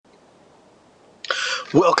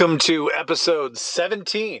Welcome to episode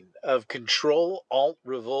 17 of Control Alt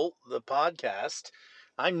Revolt, the podcast.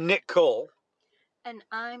 I'm Nick Cole. And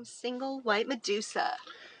I'm Single White Medusa.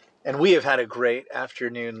 And we have had a great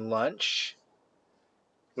afternoon lunch.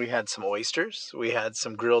 We had some oysters. We had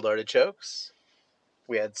some grilled artichokes.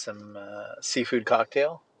 We had some seafood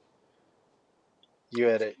cocktail. You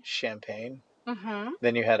had a champagne. Mm-hmm.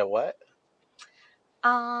 Then you had a what?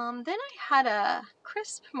 Then I had a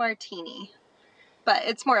crisp martini. But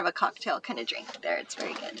it's more of a cocktail kind of drink there. It's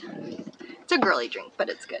very good. It's a girly drink, but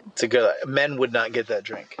it's good. It's a good. Men would not get that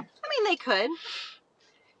drink. I mean, they could.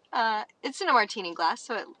 It's in a martini glass,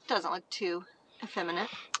 so it doesn't look too effeminate.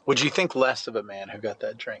 Would you think less of a man who got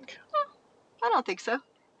that drink? I don't think so.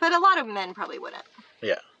 But a lot of men probably wouldn't.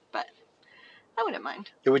 Yeah. But I wouldn't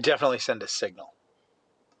mind. It would definitely send a signal.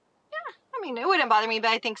 Yeah. I mean, it wouldn't bother me,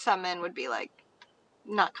 but I think some men would be, like,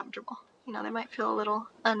 not comfortable. You know, they might feel a little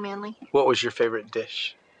unmanly. What was your favorite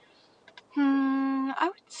dish? I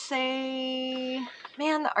would say,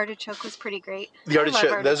 man, the artichoke was pretty great. The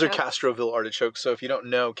artichoke, those are Castroville artichokes. So if you don't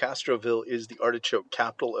know, Castroville is the artichoke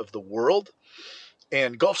capital of the world.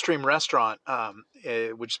 And Gulfstream Restaurant,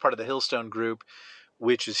 which is part of the Hillstone Group,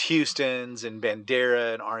 which is Houston's and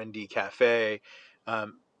Bandera and R&D Cafe,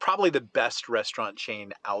 probably the best restaurant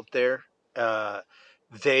chain out there.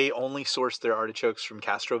 They only source their artichokes from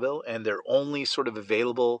Castroville, and they're only sort of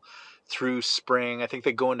available through spring. I think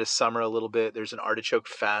they go into summer a little bit. There's an artichoke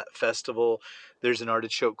festival. There's an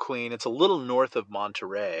artichoke queen. It's a little north of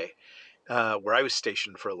Monterey, where I was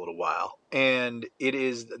stationed for a little while. And it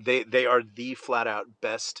is they are the flat out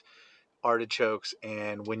best artichokes.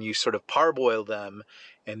 And when you sort of parboil them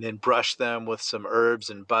and then brush them with some herbs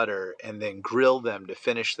and butter and then grill them to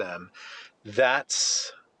finish them,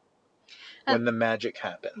 that's when the magic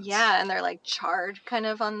happens. Yeah, and they're like charred kind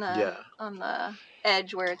of on the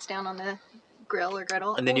edge where it's down on the grill or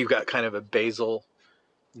griddle. And then you've got kind of a basil,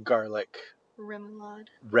 garlic, remoulade,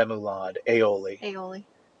 aioli.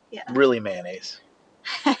 Yeah. Really mayonnaise.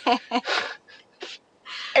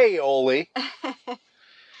 Aioli.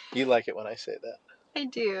 You like it when I say that. I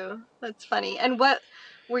do. That's funny. And what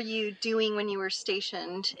were you doing when you were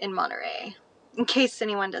stationed in Monterey? In case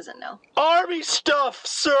anyone doesn't know. Army stuff,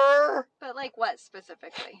 sir! But like what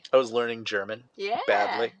specifically? I was learning German. Yeah.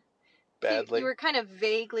 Badly. So you were kind of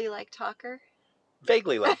vaguely like talker?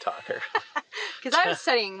 Vaguely like talker. Because I was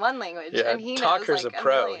studying one language, and he Talker's knows like a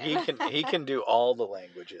pro. million. He can do all the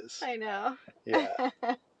languages. I know. Yeah.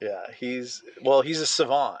 He's a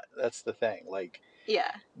savant. That's the thing. Like,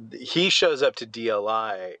 yeah. He shows up to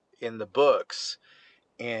DLI in the books,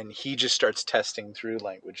 and he just starts testing through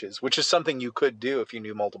languages, which is something you could do if you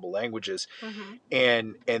knew multiple languages.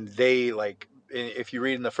 Mm-hmm. And they, like, if you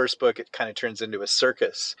read in the first book, it kind of turns into a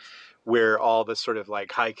circus where all the sort of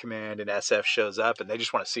like high command and SF shows up, and they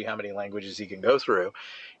just want to see how many languages he can go through.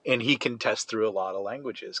 And he can test through a lot of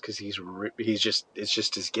languages because it's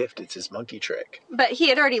just his gift. It's his monkey trick. But he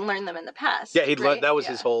had already learned them in the past. Yeah, that was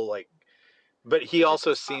his whole like. But he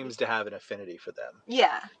also seems to have an affinity for them.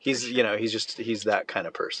 Yeah. He's that kind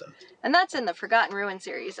of person. And that's in the Forgotten Ruin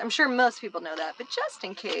series. I'm sure most people know that, but just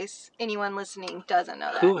in case anyone listening doesn't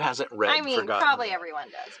know that. Who hasn't read Forgotten Ruin? Probably everyone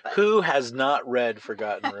does. But who has not read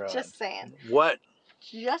Forgotten Ruin? Just saying. What?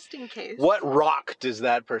 Just in case. What rock does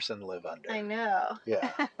that person live under? I know.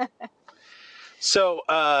 Yeah. So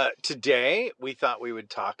today we thought we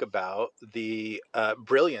would talk about the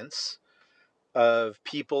brilliance of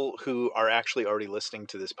people who are actually already listening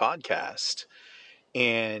to this podcast,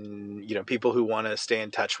 and people who want to stay in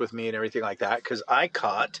touch with me and everything like that, because I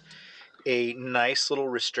caught a nice little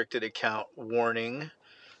restricted account warning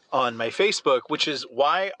on my Facebook, which is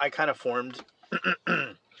why I kind of formed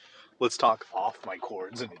let's talk off my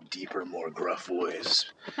cords in a deeper, more gruff voice.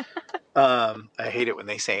 I hate it when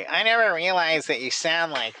they say, I never realized that you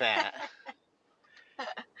sound like that.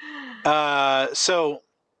 So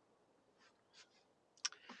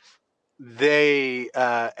they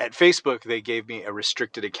at Facebook, they gave me a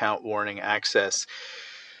restricted account warning access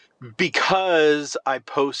because I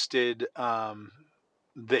posted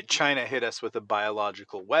that China hit us with a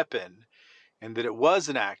biological weapon and that it was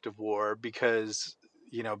an act of war because,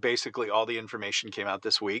 basically all the information came out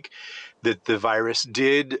this week that the virus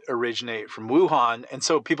did originate from Wuhan. And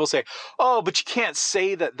so people say, oh, but you can't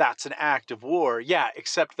say that that's an act of war. Yeah,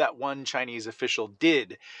 except that one Chinese official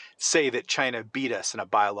did say that China beat us in a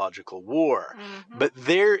biological war. Mm-hmm. But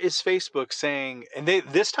there is Facebook saying, and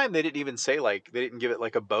this time they didn't even say, like, they didn't give it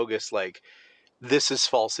like a bogus, like, this is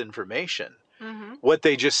false information. What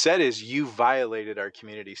they just said is you violated our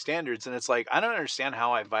community standards. And it's like, I don't understand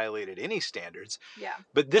how I violated any standards. Yeah.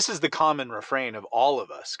 But this is the common refrain of all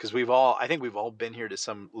of us, because I think we've all been here to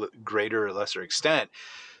some greater or lesser extent.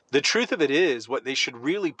 The truth of it is, what they should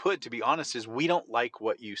really put, to be honest, is we don't like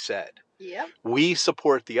what you said. Yep. We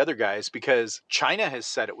support the other guys because China has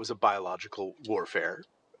said it was a biological warfare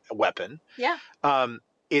weapon. Yeah.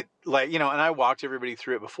 It, like, and I walked everybody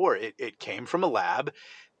through it before. It came from a lab.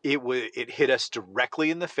 It hit us directly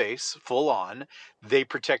in the face, full on. They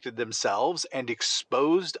protected themselves and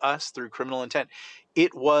exposed us through criminal intent.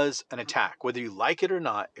 It was an attack. Whether you like it or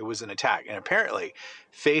not, it was an attack. And apparently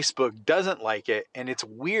Facebook doesn't like it. And it's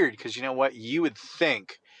weird because you know what? You would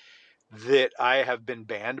think that I have been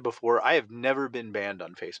banned before. I have never been banned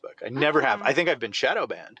on Facebook. I never have. I think I've been shadow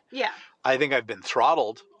banned. Yeah. I think I've been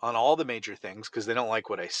throttled on all the major things because they don't like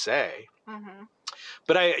what I say.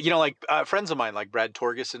 But like friends of mine, like Brad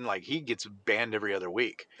Torgeson, like he gets banned every other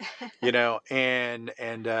week, and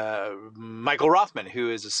Michael Rothman,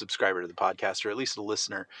 who is a subscriber to the podcast, or at least a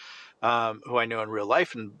listener, who I know in real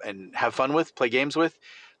life and have fun with, play games with.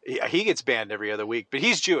 He gets banned every other week, but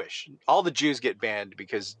he's Jewish. All the Jews get banned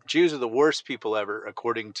because Jews are the worst people ever,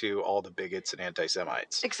 according to all the bigots and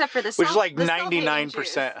anti-Semites. Except for the which is like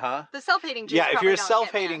 99%, huh? The self-hating Jews. Yeah, if you're a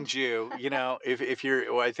self-hating Jew, if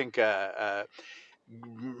you're, well, I think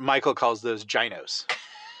Michael calls those ginos.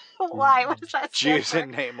 Why? What does that stand Jews for? in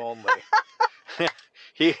name only.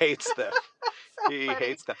 He hates them. He funny.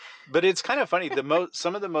 hates them. But it's kind of funny.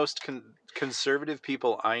 Some of the most conservative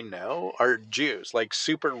people I know are Jews, like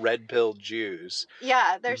super red pill Jews.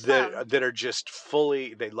 Yeah, there's some that are just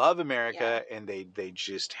fully. They love America and they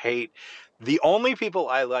just hate. The only people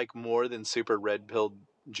I like more than super red pilled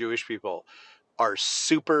Jewish people are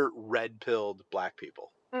super red pilled black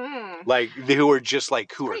people. Like who are just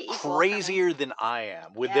like who are crazier than I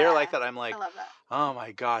am. When they're like that, I'm like, I love that. Oh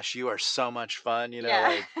my gosh, you are so much fun.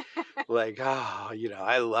 Yeah. like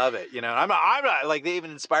I love it. I'm not like, they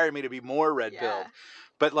even inspired me to be more red pilled.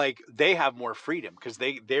 But like they have more freedom because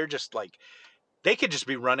they're just like, they could just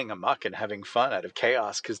be running amok and having fun out of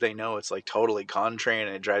chaos because they know it's like totally contrary and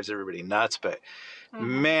it drives everybody nuts. But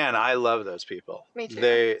man, I love those people. Me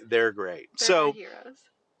too. They're great. They're heroes.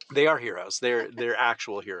 They are heroes. They're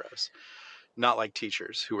actual heroes, not like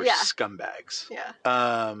teachers who are scumbags.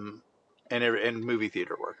 Yeah. And movie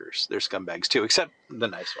theater workers, they're scumbags too, except the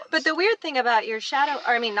nice ones. But the weird thing about your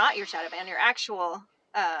not your shadow ban, your actual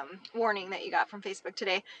warning that you got from Facebook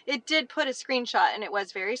today, it did put a screenshot, and it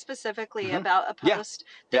was very specifically about a post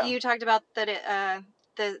that you talked about, that it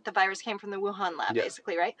the virus came from the Wuhan lab,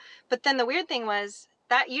 basically, right? But then the weird thing was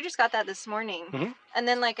that you just got that this morning, and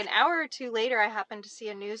then like an hour or two later, I happened to see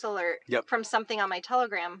a news alert from something on my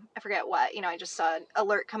Telegram. I forget what. I just saw an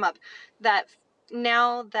alert come up that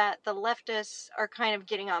now that the leftists are kind of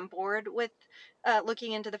getting on board with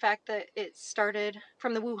looking into the fact that it started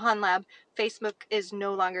from the Wuhan lab, Facebook is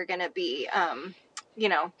no longer going to be,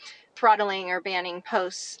 throttling or banning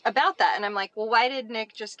posts about that. And I'm like, well, why did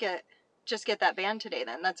Nick just get that banned today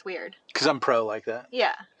then? That's weird. Because I'm pro like that.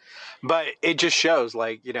 Yeah. But it just shows,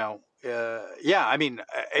 like, I mean,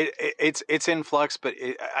 it's in flux, but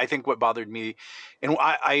I think what bothered me, and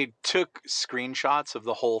I took screenshots of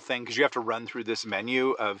the whole thing because you have to run through this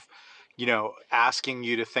menu of, asking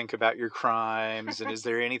you to think about your crimes and is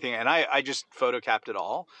there anything, and I just photocapped it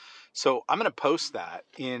all. So I'm going to post that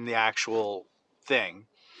in the actual thing,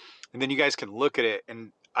 and then you guys can look at it.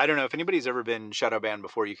 And I don't know if anybody's ever been shadow banned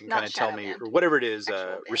before. You can kind of tell me, or whatever it is,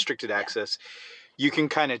 restricted access. You can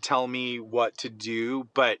kind of tell me what to do,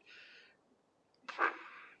 but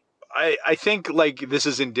I think like this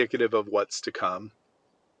is indicative of what's to come.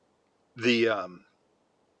 The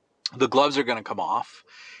gloves are going to come off.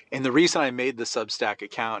 And the reason I made the Substack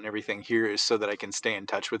account and everything here is so that I can stay in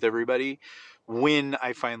touch with everybody when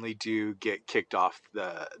I finally do get kicked off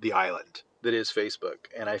the island that is Facebook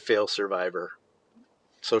and I fail Survivor,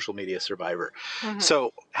 social media Survivor.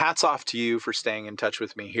 So hats off to you for staying in touch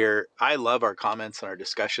with me here. I love our comments and our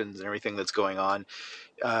discussions and everything that's going on.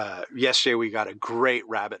 Yesterday we got a great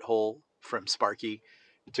rabbit hole from Sparky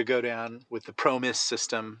to go down with the Promis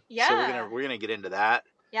system. Yeah. So we're gonna get into that.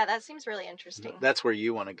 Yeah, that seems really interesting. That's where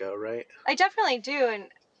you want to go, right? I definitely do, and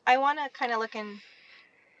I want to kind of look into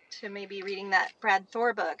maybe reading that Brad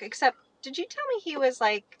Thor book. Except, did you tell me he was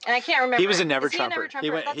like? And I can't remember. He was a never Trumper.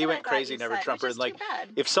 He went crazy never Trumper. Like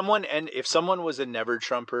if someone was a never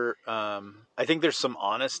Trumper, I think there's some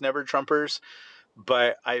honest never Trumpers.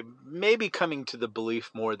 But I may be coming to the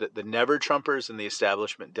belief more that the never Trumpers and the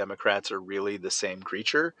establishment Democrats are really the same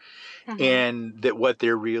creature, and that what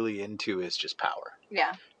they're really into is just power.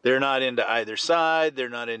 Yeah. They're not into either side. They're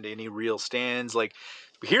not into any real stands. Like,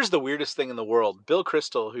 here's the weirdest thing in the world. Bill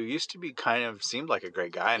Kristol, who used to be seemed like a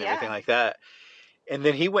great guy and everything like that. And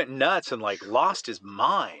then he went nuts and like lost his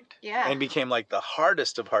mind. Yeah. And became like the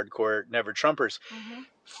hardest of hardcore never Trumpers.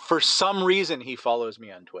 For some reason, he follows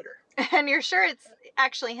me on Twitter. And you're sure it's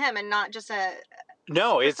actually him and not just someone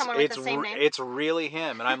with the same name? It's really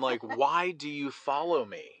him. And I'm like, why do you follow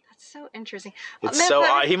me? That's so interesting.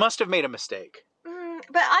 He must have made a mistake.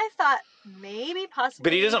 But I thought possibly.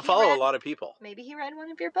 But he doesn't follow a lot of people. Maybe he read one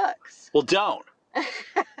of your books. Well, don't.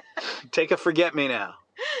 Take a forget me now.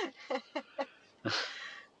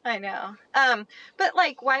 I know. But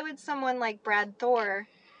like, why would someone like Brad Thor?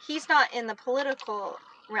 He's not in the political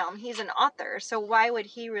realm. He's an author. So why would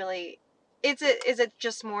he really? Is it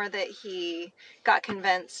just more that he got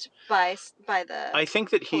convinced by the? I think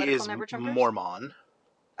that he is Mormon.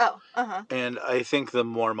 Oh, And I think the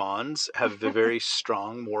Mormons have a very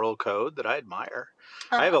strong moral code that I admire.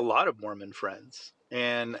 I have a lot of Mormon friends,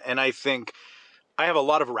 and I think I have a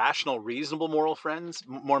lot of rational, reasonable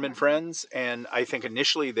Mormon friends, and I think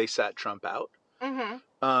initially they sat Trump out.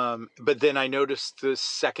 But then I noticed the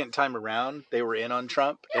second time around they were in on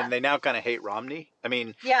Trump, and they now kind of hate Romney. I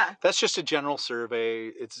mean, that's just a general survey.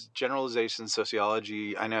 It's generalization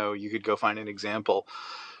sociology. I know you could go find an example,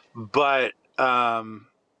 but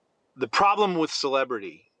the problem with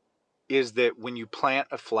celebrity is that when you plant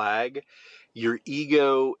a flag, your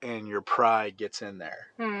ego and your pride gets in there.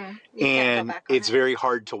 And it's very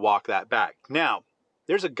hard to walk that back. Now,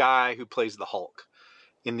 there's a guy who plays the Hulk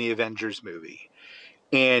in the Avengers movie.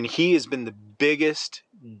 And he has been the biggest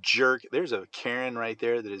jerk. There's a Karen right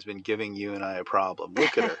there that has been giving you and I a problem.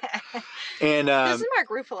 Look at her. And this is Mark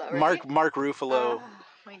Ruffalo, right? Mark Ruffalo. Oh,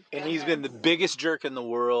 and he's been the biggest jerk in the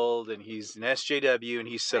world, and he's an SJW, and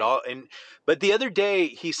he said but the other day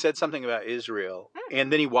he said something about Israel,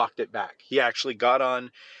 and then he walked it back. He actually got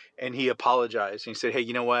on and he apologized. And he said, hey,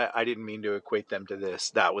 you know what? I didn't mean to equate them to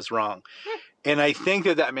this. That was wrong. And I think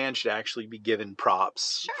that man should actually be given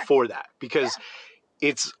props for that, because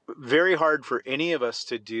it's very hard for any of us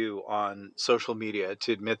to do on social media,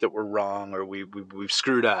 to admit that we're wrong or we've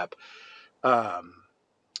screwed up.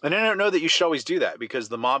 And I don't know that you should always do that, because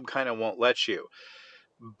the mob kind of won't let you.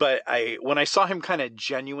 But when I saw him kind of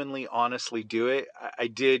genuinely, honestly do it, I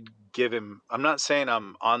did give him, I'm not saying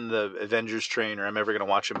I'm on the Avengers train or I'm ever going to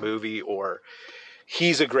watch a movie or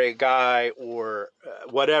he's a great guy or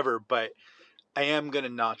whatever, but I am going to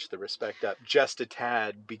notch the respect up just a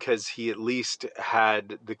tad, because he at least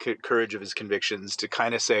had the courage of his convictions to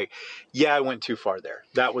kind of say, yeah, I went too far there.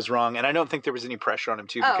 That was wrong. And I don't think there was any pressure on him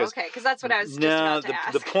too. Because, because that's what I was just about to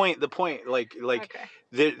ask. The point,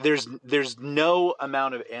 there's no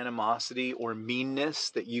amount of animosity or meanness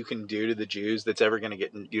that you can do to the Jews that's ever going to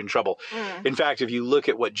get you in trouble. In fact, if you look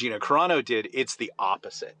at what Gina Carano did, it's the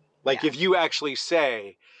opposite. Like if you actually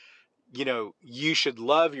say, you know, you should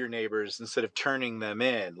love your neighbors instead of turning them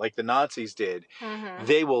in, like the Nazis did.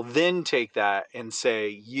 They will then take that and say,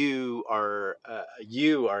 you are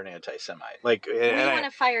an anti-Semite. Like, we want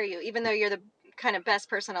to fire you, even though you're the kind of best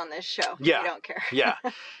person on this show. Yeah, we don't care. Yeah,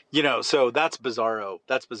 you know, so that's bizarro.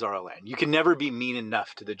 That's bizarro land. You can never be mean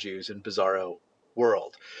enough to the Jews in bizarro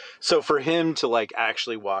world. So for him to like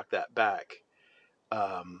actually walk that back,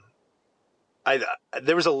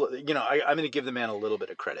 there was I'm going to give the man a little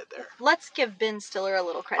bit of credit there. Let's give Ben Stiller a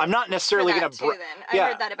little credit. I'm not necessarily going to. I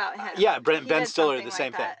heard that about him. Yeah, Ben Stiller, the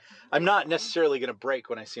same thing. I'm not necessarily going to brake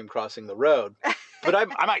when I see him crossing the road, but I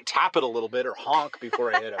might tap it a little bit or honk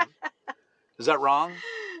before I hit him. Is that wrong?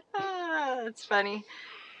 That's funny.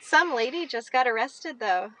 Some lady just got arrested,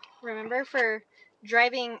 though. Remember, for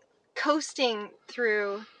coasting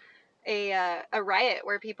through a riot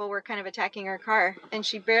where people were kind of attacking her car, and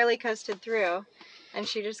she barely coasted through, and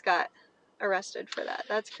she just got arrested for that.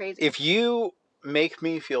 That's crazy. If you make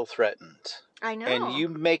me feel threatened, I know, and you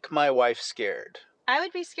make my wife scared, I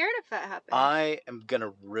would be scared if that happened. I am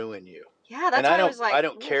gonna ruin you. Yeah, that's why I was like, I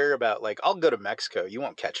don't care about, like, I'll go to Mexico. You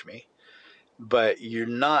won't catch me, but you're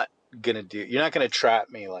not gonna trap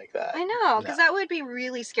me like that. I know, because that would be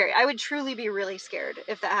really scary. I would truly be really scared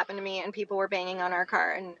if that happened to me and people were banging on our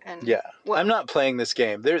car and yeah. I'm not playing this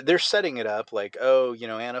game. They're setting it up like, oh, you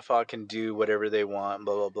know, Antifa can do whatever they want,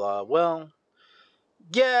 blah blah blah. Well,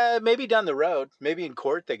 yeah, maybe down the road, maybe in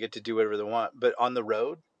court they get to do whatever they want, but on the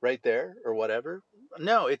road right there or whatever,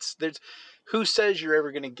 no, who says you're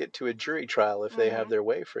ever going to get to a jury trial if they have their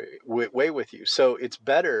way with you? So it's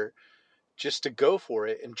better just to go for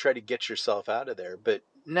it and try to get yourself out of there. But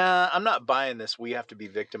nah, I'm not buying this. We have to be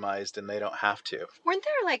victimized and they don't have to. Weren't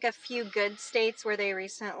there like a few good states where they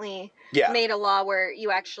recently made a law where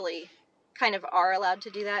you actually kind of are allowed to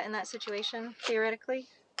do that in that situation, theoretically.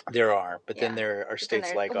 There are, but then there are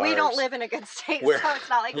states like ours. We don't live in a good state, where, so it's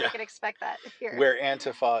not like we can expect that here. Where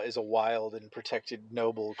Antifa is a wild and protected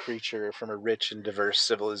noble creature from a rich and diverse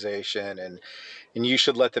civilization, and you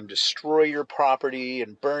should let them destroy your property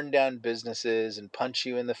and burn down businesses and punch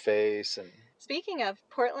you in the face. And speaking of,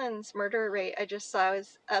 Portland's murder rate, I just saw,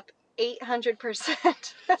 is up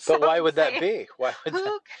 800%. But why would that be? Why would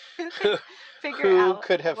who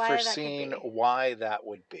could have foreseen why that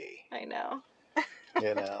would be? I know.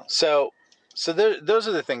 So those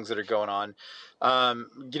are the things that are going on. I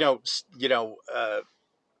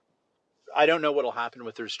don't know what'll happen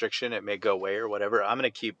with the restriction. It may go away or whatever. I'm going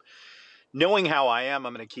to keep, knowing how I am,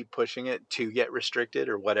 I'm going to keep pushing it to get restricted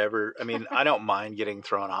or whatever. I mean, I don't mind getting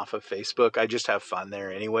thrown off of Facebook. I just have fun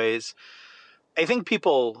there anyways. I think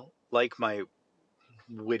people like my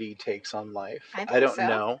witty takes on life. I don't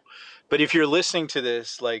know. But if you're listening to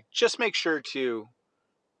this, like, just make sure to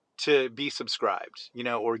be subscribed,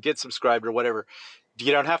 or get subscribed or whatever.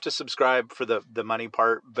 You don't have to subscribe for the money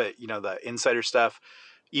part, but the insider stuff,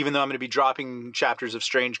 even though I'm going to be dropping chapters of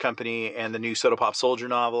Strange Company and the new Soda Pop Soldier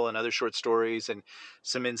novel and other short stories and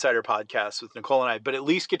some insider podcasts with Nicole and I, but at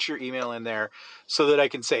least get your email in there so that I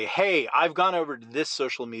can say, hey, I've gone over to this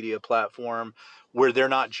social media platform where they're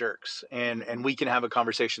not jerks, and we can have a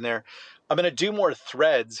conversation there. I'm going to do more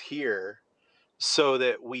threads here so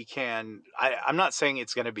that we can, I'm not saying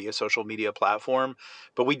it's going to be a social media platform,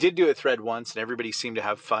 but we did do a thread once and everybody seemed to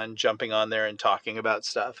have fun jumping on there and talking about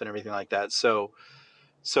stuff and everything like that. So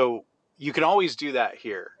you can always do that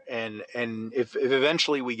here. And if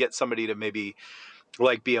eventually we get somebody to maybe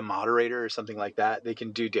like be a moderator or something like that, they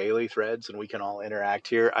can do daily threads and we can all interact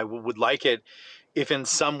here. I would like it if in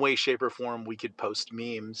some way, shape or form, we could post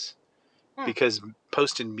memes, because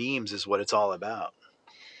posting memes is what it's all about.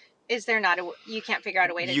 Is there not you can't figure out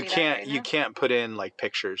a way to do that right now? You can't put in like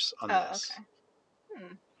pictures on this. Okay.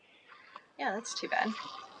 Yeah, that's too bad.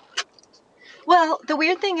 Well, the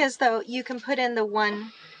weird thing is, though, you can put in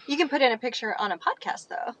a picture on a podcast,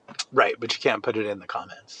 though. Right, but you can't put it in the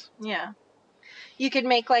comments. Yeah. You could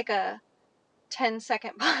make like a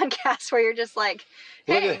 10-second podcast where you're just like,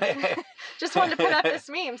 hey, just wanted to put up this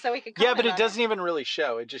meme so we could comment. Yeah, but it doesn't even really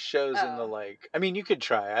show. It just shows in the like. I mean, you could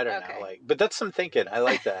try. I don't know. But that's some thinking. I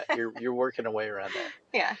like that. You're working a way around that.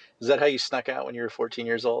 Yeah. Is that how you snuck out when you were 14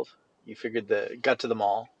 years old? You figured got to the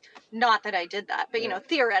mall. Not that I did that, but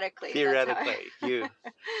theoretically. Theoretically,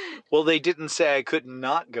 Well, they didn't say I could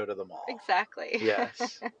not go to the mall. Exactly.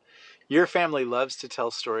 Yes. Your family loves to tell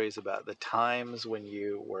stories about the times when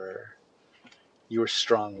you were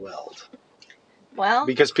strong-willed. Well,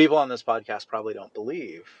 because people on this podcast probably don't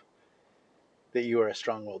believe that you are a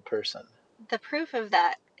strong-willed person. The proof of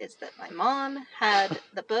that is that my mom had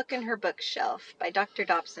the book in her bookshelf by Dr.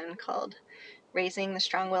 Dobson called Raising the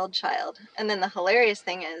Strong-Willed Child. And then the hilarious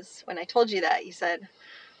thing is, when I told you that, you said,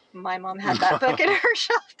 my mom had that book in her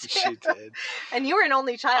shelf too. She did. And you were an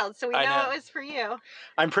only child, so we know it was for you.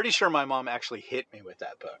 I'm pretty sure my mom actually hit me with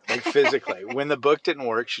that book, like physically. When the book didn't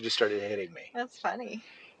work, she just started hitting me. That's funny.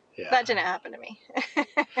 Yeah. That didn't happen to me.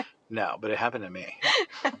 No, but it happened to me.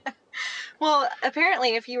 Well,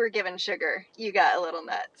 apparently, if you were given sugar, you got a little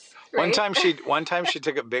nuts. Right? One time she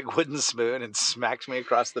took a big wooden spoon and smacked me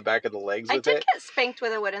across the back of the legs with it. I did get spanked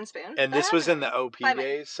with a wooden spoon. And this was in the OP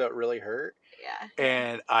days, so it really hurt. Yeah.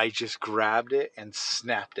 And I just grabbed it and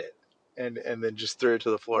snapped it, and then just threw it to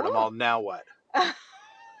the floor. And I'm all, now what?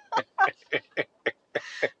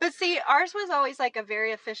 But see, ours was always like a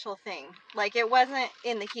very official thing. Like, it wasn't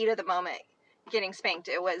in the heat of the moment getting spanked.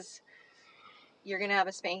 It was, you're going to have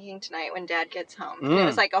a spanking tonight when Dad gets home. And it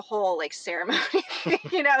was like a whole like ceremony.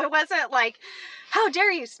 It wasn't like, how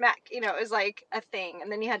dare you smack? It was like a thing.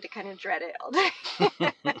 And then you had to kind of dread it all day.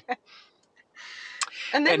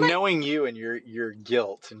 And knowing you and your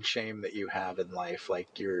guilt and shame that you have in life,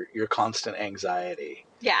 like your constant anxiety.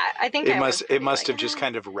 Yeah, I think it must have just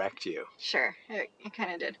kind of wrecked you. Sure, it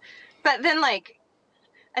kind of did. But then, like,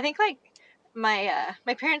 I think like my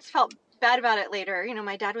parents felt bad about it later.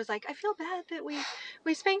 My dad was like, I feel bad that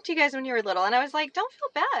we spanked you guys when you were little, and I was like, don't feel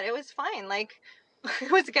bad. It was fine. Like,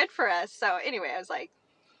 it was good for us. So anyway, I was like,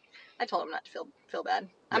 I told him not to feel bad.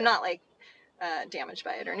 Yeah. I'm not like damaged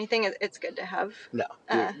by it or anything. It's good to have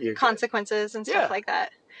you're consequences good. And stuff like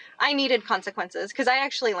that. I needed consequences because I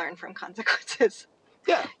actually learned from consequences.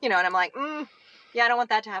 Yeah. And I'm like, yeah, I don't want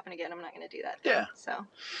that to happen again. I'm not going to do that. Yeah.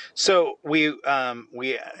 So we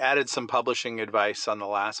added some publishing advice on the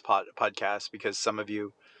last podcast because some of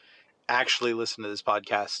you actually listen to this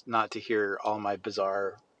podcast not to hear all my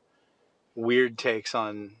bizarre, weird takes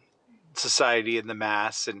on society and the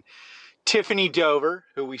mass and Tiffany Dover,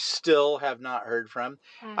 who we still have not heard from.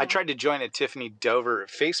 Mm-hmm. I tried to join a Tiffany Dover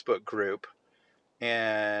Facebook group,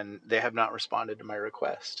 and they have not responded to my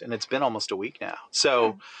request. And it's been almost a week now.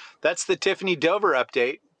 So that's the Tiffany Dover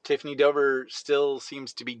update. Tiffany Dover still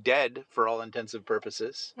seems to be dead for all intensive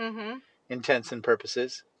purposes. Mm-hmm. Intents and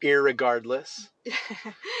purposes, irregardless.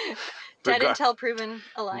 Dead until proven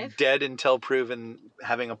alive. Dead until proven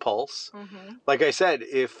having a pulse. Mm-hmm. Like I said,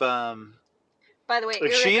 if by the way,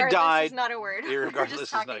 if she had died, is not a word. Irregardless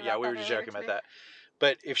is not. Yeah, we were just joking about that.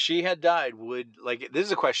 But if she had died, would, like, this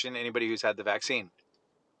is a question anybody who's had the vaccine.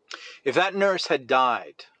 If that nurse had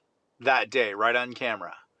died that day, right on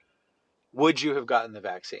camera, would you have gotten the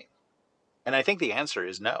vaccine? And I think the answer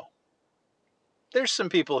is no. There's some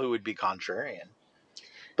people who would be contrarian.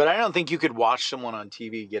 But I don't think you could watch someone on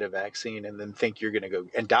TV get a vaccine and then think you're going to go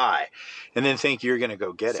and die and then think you're going to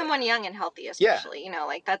go get someone young and healthy, especially. Yeah. You know,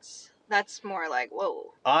 like that's more like,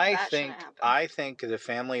 whoa. I think the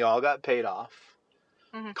family all got paid off.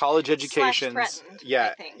 Mm-hmm. College educations.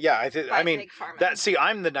 Yeah. Yeah. I mean, that, see,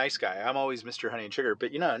 I'm the nice guy. I'm always Mr. Honey and Sugar,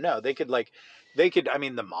 but no, they could, I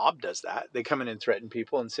mean, the mob does that. They come in and threaten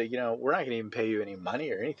people and say, we're not going to even pay you any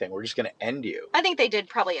money or anything. We're just going to end you. I think they did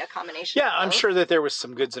probably a combination. Yeah, I'm sure that there was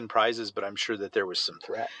some goods and prizes, but I'm sure that there was some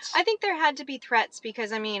threats. I think there had to be threats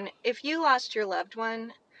because, I mean, if you lost your loved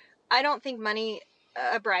one, I don't think money,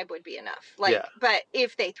 a bribe would be enough. But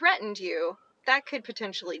if they threatened you, that could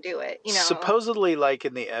potentially do it. Supposedly, like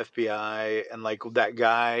in the FBI and like that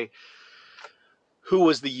guy who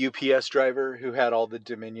was the UPS driver who had all the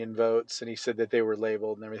Dominion votes, and he said that they were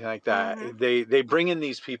labeled and everything like that. Mm-hmm. They bring in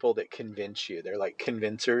these people that convince you. They're like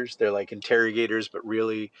convincers. They're like interrogators, but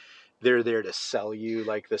really they're there to sell you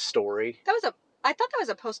like the story. I thought that was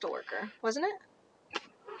a postal worker, wasn't it?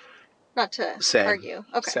 Not to argue.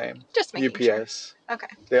 Okay. Same. Just making UPS. Sure. Okay.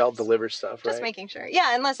 They all deliver stuff, right? Just making sure.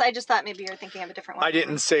 Yeah, unless I just thought maybe you're thinking of a different one. I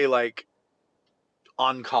didn't say like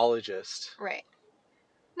oncologist. Right.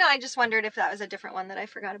 No, I just wondered if that was a different one that I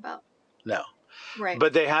forgot about. No. Right.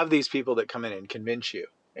 But they have these people that come in and convince you.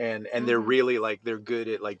 And mm-hmm. they're really like, they're good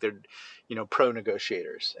at like, they're, pro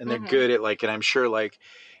negotiators. And they're mm-hmm. good at like, and I'm sure like,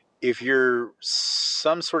 if you're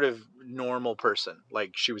some sort of normal person,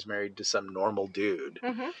 like she was married to some normal dude,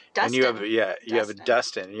 mm-hmm. and you have a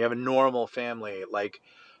Dustin, and you have a normal family, like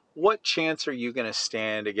what chance are you going to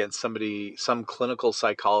stand against some clinical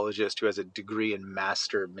psychologist who has a degree in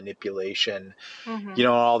master manipulation, mm-hmm.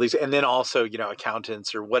 All these, and then also,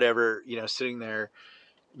 accountants or whatever, sitting there,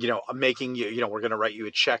 making you, we're going to write you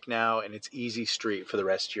a check now and it's easy street for the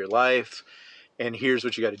rest of your life. And here's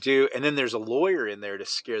what you got to do. And then there's a lawyer in there to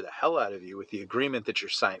scare the hell out of you with the agreement that you're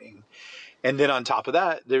signing. And then on top of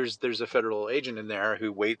that, there's a federal agent in there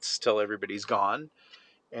who waits till everybody's gone.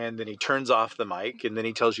 And then he turns off the mic and then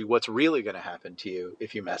he tells you what's really going to happen to you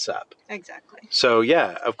if you mess up. Exactly. So,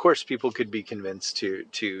 yeah, of course, people could be convinced to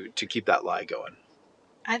keep that lie going.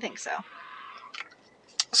 I think so.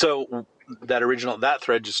 So that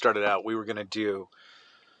thread just started out. We were going to do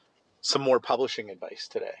some more publishing advice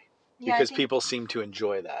today. Because people seem to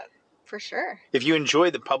enjoy that. For sure. If you enjoy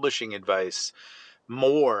the publishing advice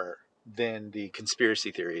more than the conspiracy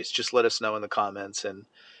theories, just let us know in the comments and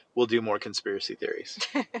we'll do more conspiracy theories.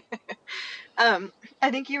 I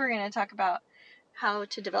think you were going to talk about how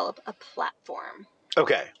to develop a platform.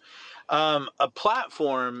 Okay. A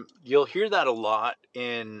platform, you'll hear that a lot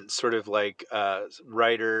in sort of like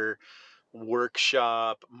writer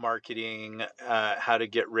workshop, marketing, how to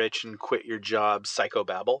get rich and quit your job,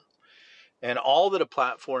 psychobabble. And all that a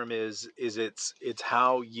platform is it's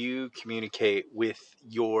how you communicate with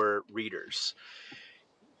your readers.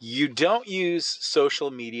 You don't use social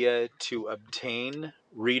media to obtain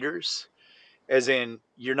readers, as in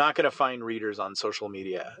you're not going to find readers on social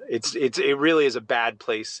media. It really is a bad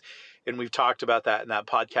place. And we've talked about that in that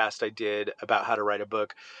podcast I did about how to write a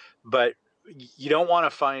book. But you don't want to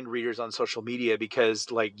find readers on social media because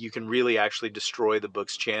like you can really actually destroy the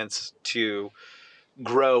book's chance to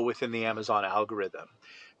grow within the Amazon algorithm.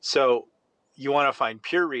 So you want to find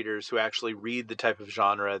pure readers who actually read the type of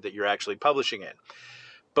genre that you're actually publishing in.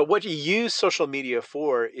 But what you use social media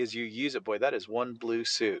for is you use it. Boy, that is one blue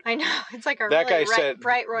suit. I know. It's like a really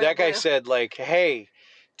bright royal That guy blue. said like, hey,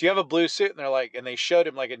 do you have a blue suit? And they're like, and they showed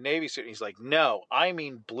him like a navy suit. And he's like, no, I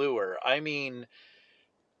mean bluer. I mean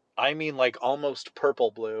like almost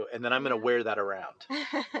purple blue, and then I'm going to wear that around.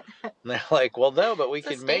 And they're like, well, no, but we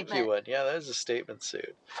can make you one. Yeah, that is a statement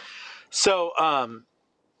suit. So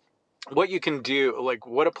what you can do, like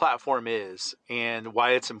what a platform is and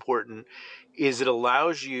why it's important, is it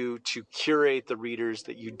allows you to curate the readers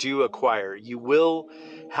that you do acquire. You will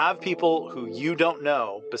have people who you don't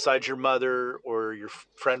know besides your mother or your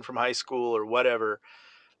friend from high school or whatever,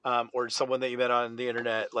 or someone that you met on the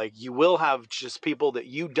internet. Like you will have just people that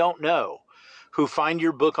you don't know who find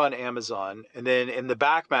your book on Amazon, and then in the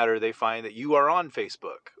back matter they find that you are on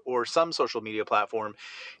Facebook or some social media platform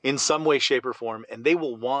in some way, shape, or form, and they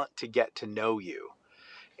will want to get to know you.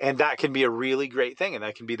 And that can be a really great thing, and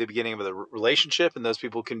that can be the beginning of the relationship, and those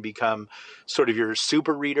people can become sort of your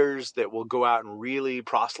super readers that will go out and really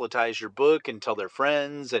proselytize your book and tell their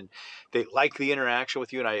friends, and they like the interaction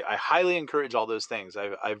with you. And I highly encourage all those things.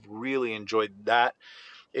 I've really enjoyed that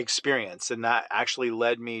experience, and that actually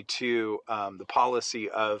led me to the policy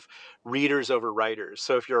of readers over writers.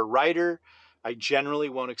 So if you're a writer, I generally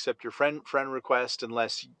won't accept your friend request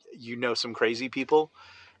unless you know some crazy people,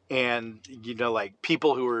 and like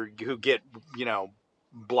people who get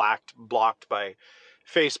blocked by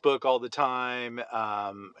Facebook all the time,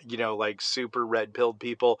 like super red pilled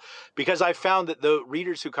people, because I found that the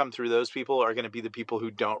readers who come through those people are going to be the people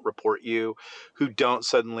who don't report you, who don't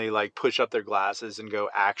suddenly like push up their glasses and go,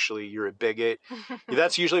 actually, you're a bigot.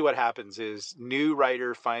 That's usually what happens. Is new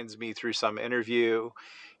writer finds me through some interview,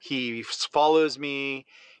 he follows me,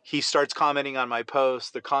 he starts commenting on my posts,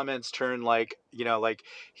 the comments turn like, like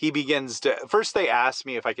he begins to, first they ask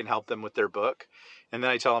me if I can help them with their book, and then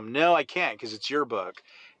I tell them, no, I can't because it's your book.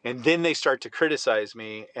 And then they start to criticize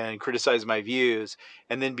me and criticize my views.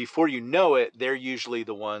 And then before you know it, they're usually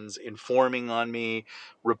the ones informing on me,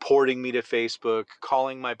 reporting me to Facebook,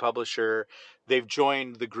 calling my publisher. They've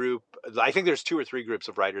joined the group. I think there's 2 or 3 groups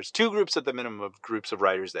of writers, 2 groups at the minimum of groups of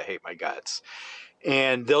writers that hate my guts.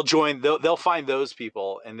 And they'll find those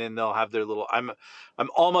people, and then they'll have their little, I'm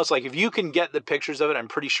almost like, if you can get the pictures of it, I'm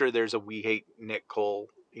pretty sure there's a We Hate Nick Cole,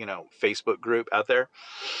 Facebook group out there.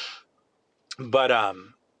 But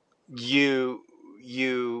you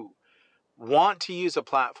want to use a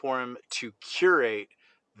platform to curate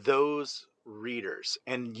those readers,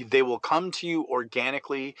 and they will come to you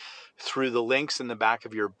organically through the links in the back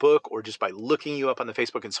of your book or just by looking you up on the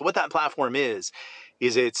Facebook. And so what that platform is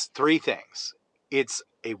it's 3 things. It's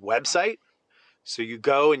a website. So you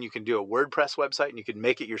go and you can do a WordPress website, and you can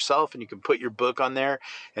make it yourself, and you can put your book on there,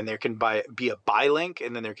 and there can be a buy link,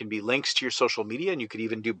 and then there can be links to your social media, and you could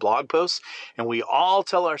even do blog posts. And we all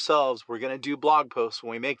tell ourselves we're going to do blog posts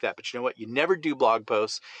when we make that. But you know what? You never do blog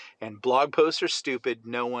posts, and blog posts are stupid.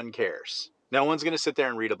 No one cares. No one's going to sit there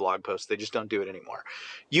and read a blog post. They just don't do it anymore.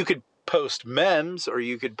 You could post memes, or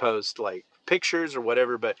you could post like pictures or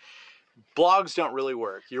whatever, but blogs don't really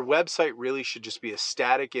work. Your website really should just be a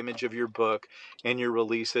static image of your book and your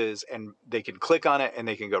releases, and they can click on it and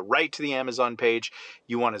they can go right to the Amazon page.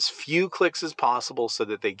 You want as few clicks as possible so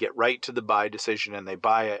that they get right to the buy decision and they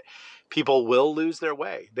buy it. People will lose their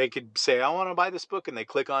way. They could say, I want to buy this book, and they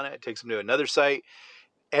click on it. It takes them to another site.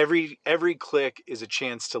 Every click is a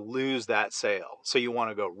chance to lose that sale. So you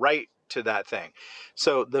want to go right to that thing.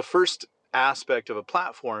 So the first aspect of a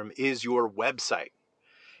platform is your website.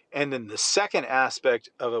 And then the second aspect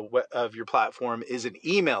of your platform is an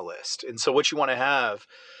email list. And so what you want to have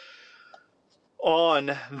on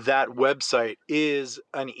that website is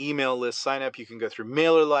an email list sign up. You can go through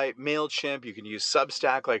MailerLite, MailChimp. You can use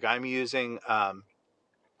Substack like I'm using. I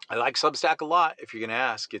like Substack a lot. If you're going to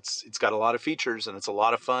ask, it's got a lot of features, and it's a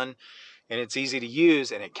lot of fun, and it's easy to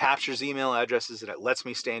use, and it captures email addresses, and it lets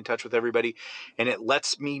me stay in touch with everybody, and it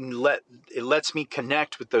lets me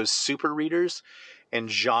connect with those super readers and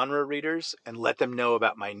genre readers and let them know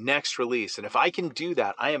about my next release. And if I can do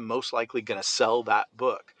that, I am most likely going to sell that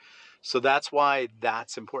book. So that's why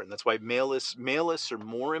that's important. That's why mail lists are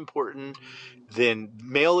more important than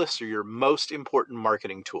mail lists are your most important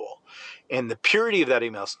marketing tool. And the purity of that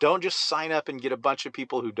emails, don't just sign up and get a bunch of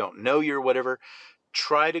people who don't know you or whatever.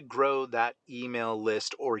 Try to grow that email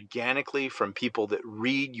list organically from people that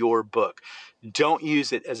read your book. Don't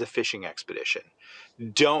use it as a fishing expedition.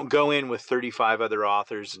 Don't go in with 35 other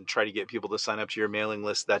authors and try to get people to sign up to your mailing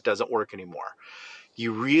list. That doesn't work anymore.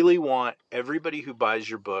 You really want everybody who buys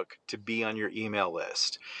your book to be on your email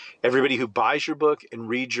list. Everybody who buys your book and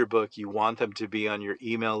reads your book, you want them to be on your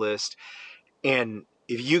email list. And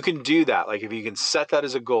if you can do that, like if you can set that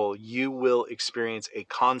as a goal, you will experience a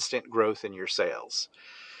constant growth in your sales.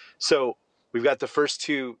 So we've got the first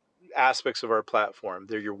 2 aspects of our platform.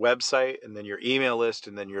 They're your website, and then your email list,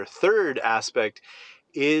 and then your third aspect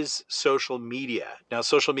is social media. Now,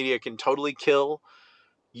 social media can totally kill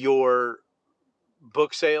your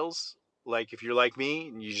book sales. Like if you're like me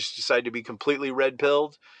and you just decide to be completely red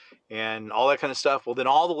pilled and all that kind of stuff. Well, then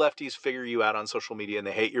all the lefties figure you out on social media and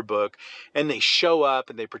they hate your book, and they show up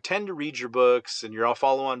and they pretend to read your books, and you're all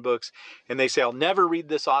follow-on books, and they say, I'll never read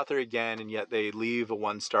this author again, and yet they leave a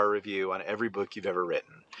 1-star review on every book you've ever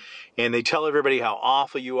written. And they tell everybody how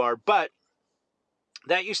awful you are. But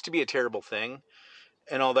that used to be a terrible thing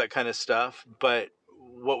and all that kind of stuff. But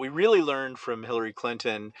what we really learned from Hillary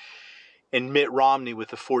Clinton and Mitt Romney with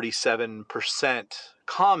the 47%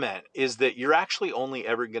 comment is that you're actually only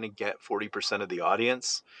ever going to get 40% of the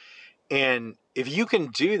audience. And if you can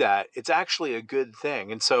do that, it's actually a good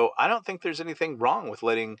thing. And so I don't think there's anything wrong with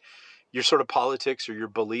letting your sort of politics or your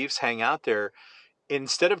beliefs hang out there.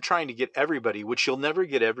 Instead of trying to get everybody, which you'll never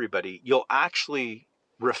get everybody, you'll actually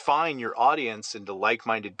refine your audience into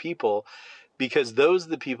like-minded people, because those are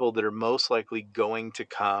the people that are most likely going to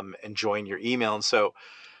come and join your email. And so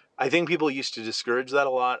I think people used to discourage that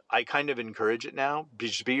a lot. I kind of encourage it now.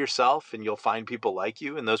 Just be yourself and you'll find people like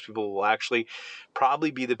you. And those people will actually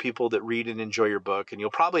probably be the people that read and enjoy your book. And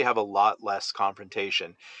you'll probably have a lot less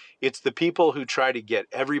confrontation. It's the people who try to get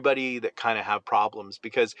everybody that kind of have problems,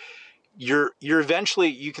 because you're eventually,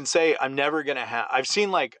 you can say, I'm never going to have, I've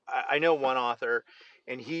seen, like, I know one author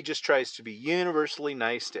and he just tries to be universally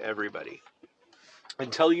nice to everybody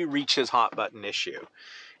until you reach his hot button issue.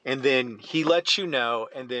 And then he lets you know,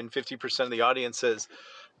 and then 50% of the audience says,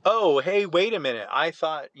 oh, hey, wait a minute, I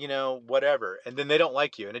thought, whatever. And then they don't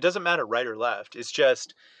like you. And it doesn't matter right or left. It's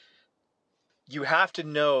just, you have to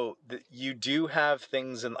know that you do have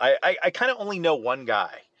things. And I kind of only know one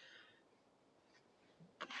guy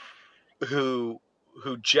who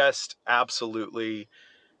just absolutely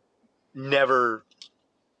never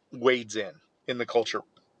wades in the culture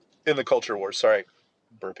war. Sorry,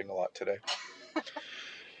 burping a lot today.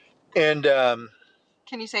 And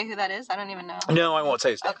can you say who that is? I don't even know. No, I won't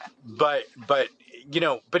say his name. Okay.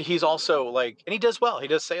 But he's also, like, and he does well. He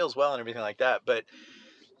does sales well and everything like that. But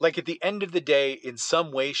like, at the end of the day, in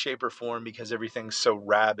some way, shape, or form, because everything's so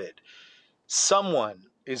rabid, someone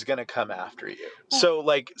is going to come after you. So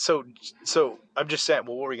I'm just saying,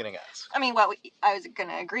 well, what were you going to ask? I mean, I was going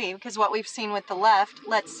to agree, because what we've seen with the left,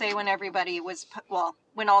 let's say when everybody was,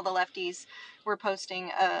 when all the lefties were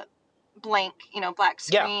posting a blank, black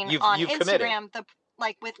screen on you've Instagram,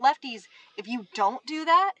 like with lefties, if you don't do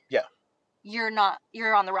that, you're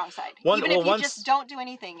on the wrong side. Even if you just don't do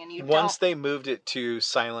anything and once they moved it to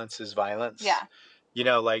silence is violence. Yeah.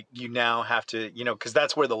 Like, you now have to, because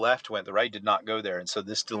that's where the left went. The right did not go there. And so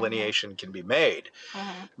this delineation can be made.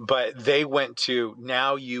 But they went to,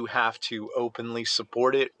 now you have to openly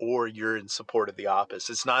support it, or you're in support of the opposite.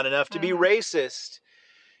 It's not enough to be racist.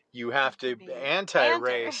 You have to be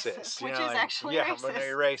anti-racist. Which is actually racist. Yeah,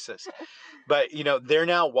 you're racist. But, they're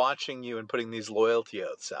now watching you and putting these loyalty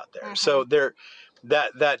oaths out there. So they're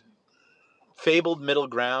that fabled middle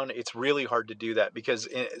ground, it's really hard to do that, because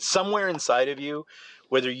somewhere inside of you,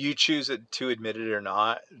 whether you choose to admit it or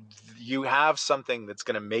not, you have something that's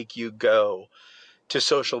going to make you go to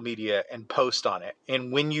social media and post on it.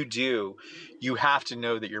 And when you do, you have to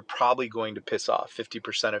know that you're probably going to piss off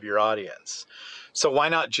 50% of your audience. So why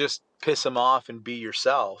not just piss them off and be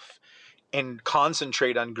yourself and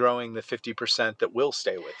concentrate on growing the 50% that will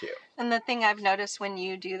stay with you? And the thing I've noticed when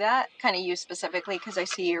you do that, kind of you specifically, because I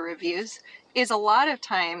see your reviews, is a lot of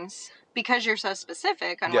times, because you're so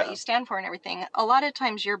specific on what you stand for and everything, a lot of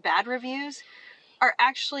times your bad reviews are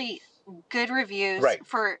actually good reviews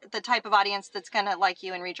for the type of audience that's going to like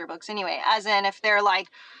you and read your books anyway. As in, if they're like,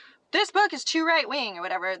 this book is too right-wing or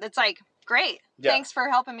whatever, that's like, great. Thanks for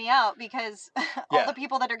helping me out, because all the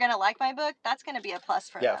people that are going to like my book, that's going to be a plus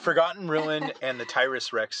for them. Forgotten Ruin and the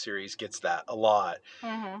Tyrus Rex series gets that a lot,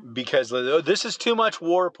 because this is too much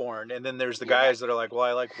war porn. And then there's the guys that are like, well,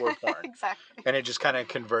 I like war porn. Exactly. And it just kind of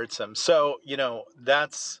converts them. So,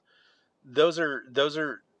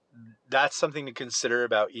 that's something to consider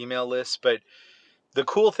about email lists. But the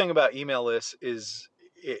cool thing about email lists is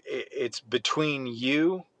it's between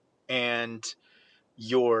you and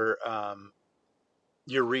your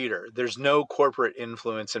reader. There's no corporate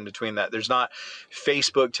influence in between that. There's not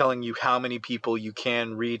Facebook telling you how many people you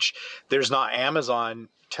can reach. There's not Amazon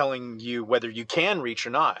telling you whether you can reach or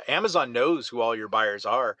not. Amazon knows who all your buyers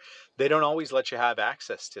are. They don't always let you have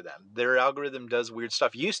access to them. Their algorithm does weird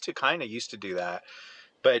stuff. Used to do that,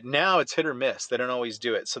 but now it's hit or miss. They don't always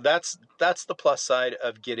do it. So that's the plus side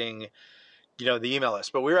of getting the email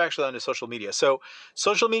list. But we're actually onto social media. So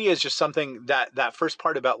social media is just something that first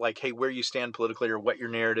part about, like, hey, where you stand politically, or what your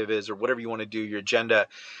narrative is, or whatever you want to do, your agenda,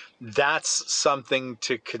 that's something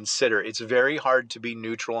to consider. It's very hard to be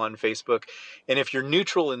neutral on Facebook. And if you're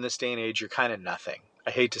neutral in this day and age, you're kind of nothing.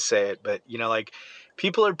 I hate to say it, but like,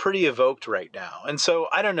 people are pretty evoked right now. And so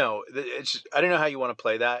I don't know. I don't know how you want to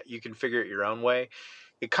play that. You can figure it your own way.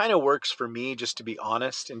 It kind of works for me just to be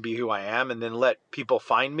honest and be who I am and then let people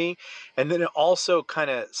find me. And then it also kind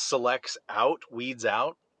of weeds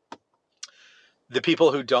out the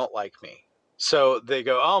people who don't like me. So they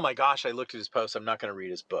go, oh my gosh, I looked at his post. I'm not going to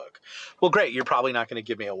read his book. Well, great. You're probably not going to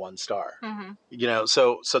give me a 1 star,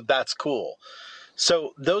 so that's cool.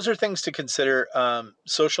 So those are things to consider.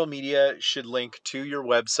 Social media should link to your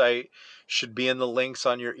website, should be in the links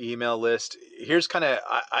on your email list. Here's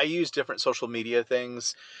I use different social media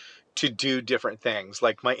things to do different things.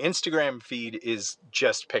 Like my Instagram feed is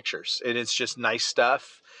just pictures and it's just nice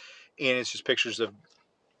stuff. And it's just pictures of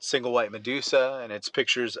single white Medusa, and it's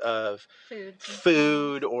pictures of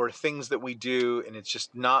food or things that we do, and it's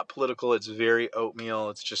just not political. It's very oatmeal.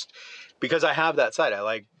 It's just because I have that side. I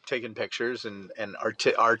like taking pictures and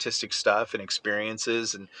artistic stuff and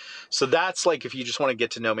experiences, and so that's like if you just want to get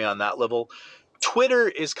to know me on that level. Twitter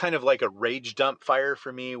is kind of like a rage dump fire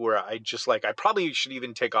for me where I just I probably should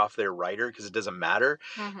even take off their writer because it doesn't matter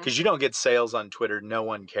because you don't get sales on Twitter. No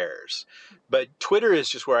one cares. But Twitter is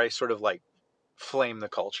just where I sort of flame the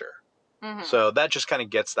culture. So that just kind of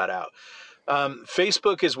gets that out.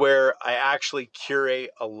 Facebook is where I actually curate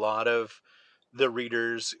a lot of the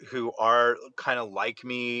readers who are kind of like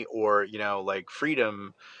me or, like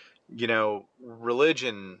freedom,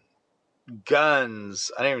 religion,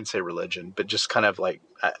 guns. I don't even say religion, but just kind of I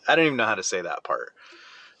don't even know how to say that part.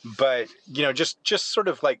 But, just sort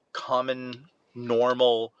of common,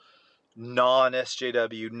 normal,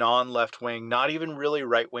 non-SJW, non-left wing, not even really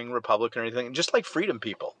right wing Republican or anything, just like freedom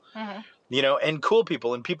people, and cool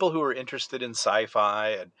people and people who are interested in sci-fi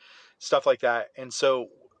and stuff like that. And so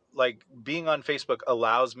being on Facebook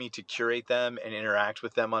allows me to curate them and interact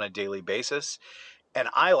with them on a daily basis. And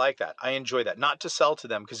I like that. I enjoy that. Not to sell to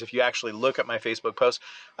them, because if you actually look at my Facebook posts,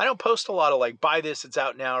 I don't post a lot of buy this, it's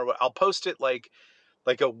out now, or I'll post it like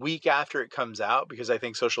a week after it comes out because I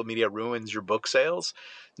think social media ruins your book sales.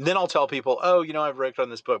 And then I'll tell people, oh, I've worked on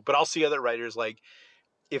this book. But I'll see other writers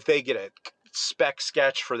if they get a spec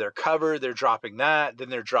sketch for their cover, they're dropping that. Then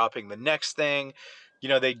they're dropping the next thing.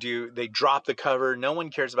 They drop the cover. No one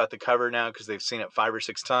cares about the cover now because they've seen it 5 or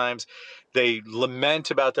 6 times. They lament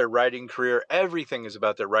about their writing career. Everything is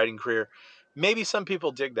about their writing career. Maybe some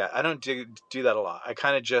people dig that. I don't do that a lot. I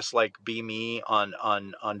kind of just be me on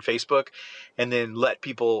Facebook and then let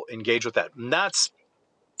people engage with that. And that's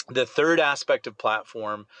the third aspect of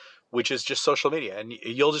platform, which is just social media. And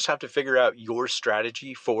you'll just have to figure out your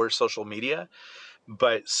strategy for social media.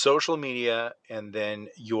 But social media and then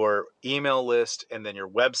your email list and then your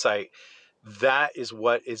website, that is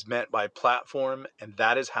what is meant by platform. And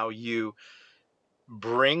that is how you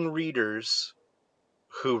bring readers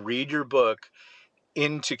who read your book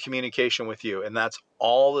into communication with you. And that's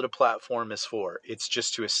all that a platform is for. It's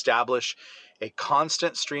just to establish a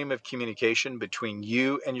constant stream of communication between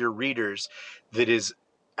you and your readers that is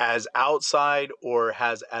as outside or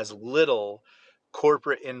has as little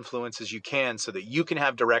corporate influence as you can, so that you can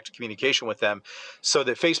have direct communication with them, so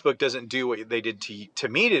that Facebook doesn't do what they did to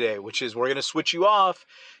me today, which is we're going to switch you off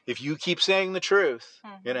if you keep saying the truth.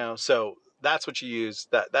 So that's what you use.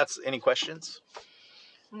 That's any questions?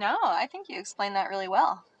 No, I think you explained that really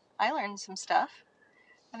well. I learned some stuff.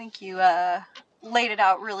 I think you laid it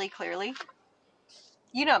out really clearly.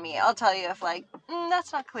 You know me. I'll tell you if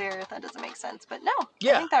that's not clear, that doesn't make sense. But no,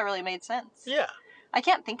 I think that really made sense. Yeah. I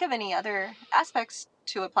can't think of any other aspects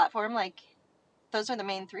to a platform. Those are the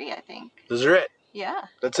main 3, I think. Those are it. Yeah.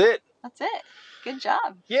 That's it. That's it. Good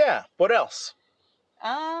job. Yeah. What else?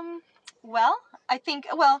 Well, I think,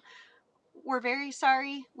 we're very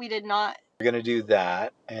sorry we did not. We're going to do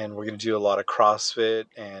that, and we're going to do a lot of CrossFit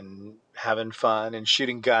and having fun and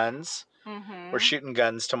shooting guns. We're shooting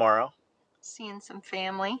guns tomorrow. Seeing some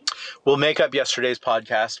family. We'll make up yesterday's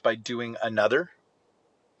podcast by doing another.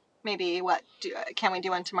 Maybe can we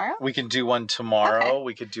do one tomorrow? We can do one tomorrow. Okay.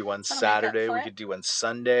 We could do one Saturday. We could do one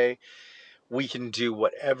Sunday. We can do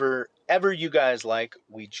whatever you guys like.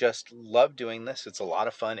 We just love doing this. It's a lot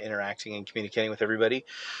of fun interacting and communicating with everybody.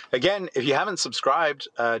 Again, if you haven't subscribed,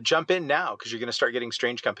 jump in now, because you're going to start getting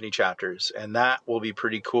Strange Company chapters, and that will be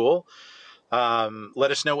pretty cool.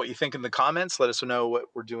 Let us know what you think in the comments. Let us know what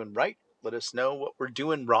we're doing right. Let us know what we're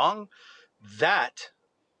doing wrong. That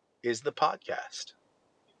is the podcast.